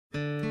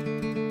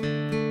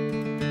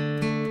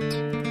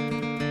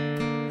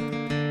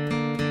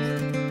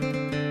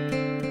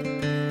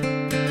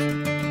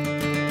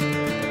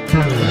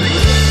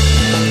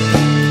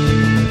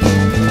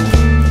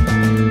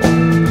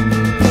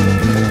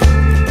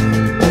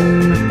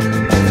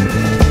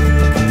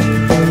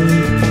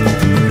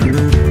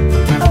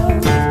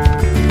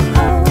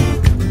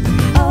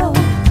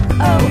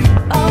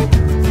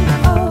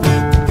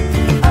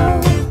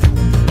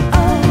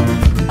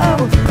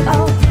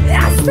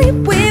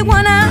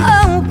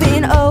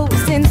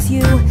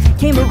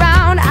Came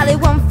around, I let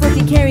one foot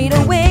get carried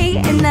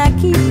away, and I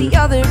keep the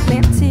other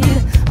planted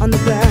on the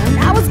ground.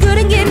 I was good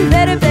and getting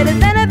better than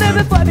I've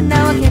ever before, but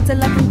now I can't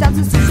tell up from down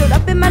since you showed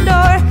up in my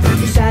door.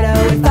 Your shadow,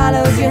 it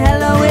follows, your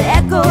hello, it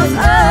echoes.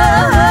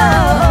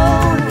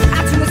 Oh,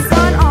 I turn the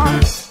sun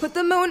on, put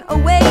the moon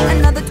away.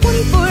 Another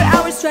 24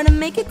 hours trying to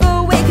make it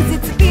go away, cause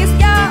it's a beast,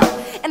 y'all,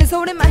 and it's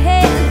holding my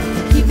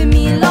hand, keeping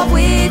me in love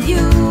with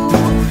you,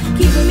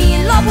 keeping me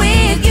in love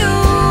with you.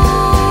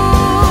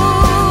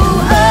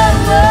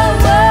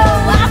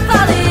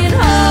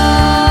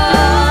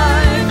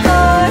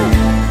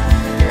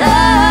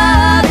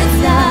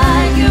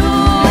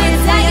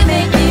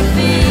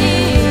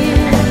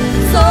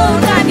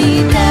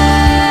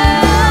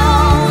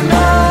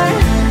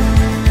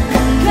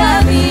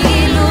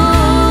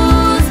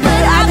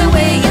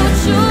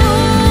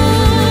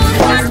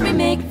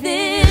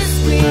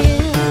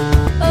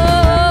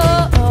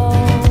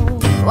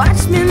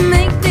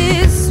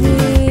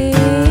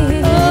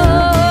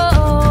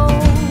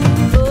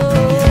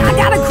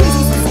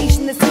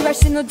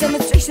 No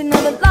demonstration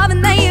of the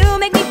loving that you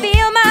make me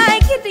feel. My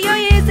kid to your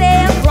ears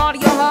and raw to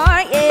your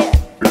heart, yeah.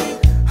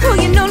 Oh,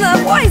 you know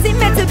love, why is it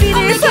meant to be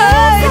this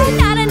hard?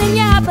 Nodding and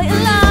yeah, playing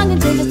along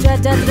and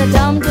just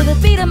dum to the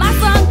beat of my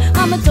song.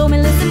 Mama told me,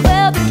 listen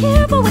well, be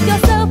careful with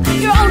yourself.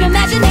 Your own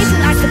imagination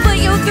likes to put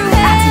you through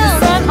hell. I turn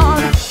the sun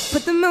on,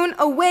 put the moon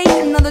away.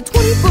 Another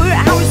 24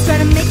 hours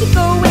trying to make it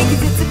go away,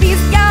 cause it's a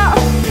beast, y'all,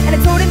 and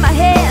it's holding my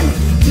hand,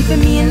 keeping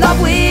me in love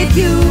with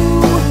you,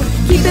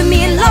 keeping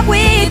me in love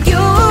with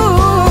you.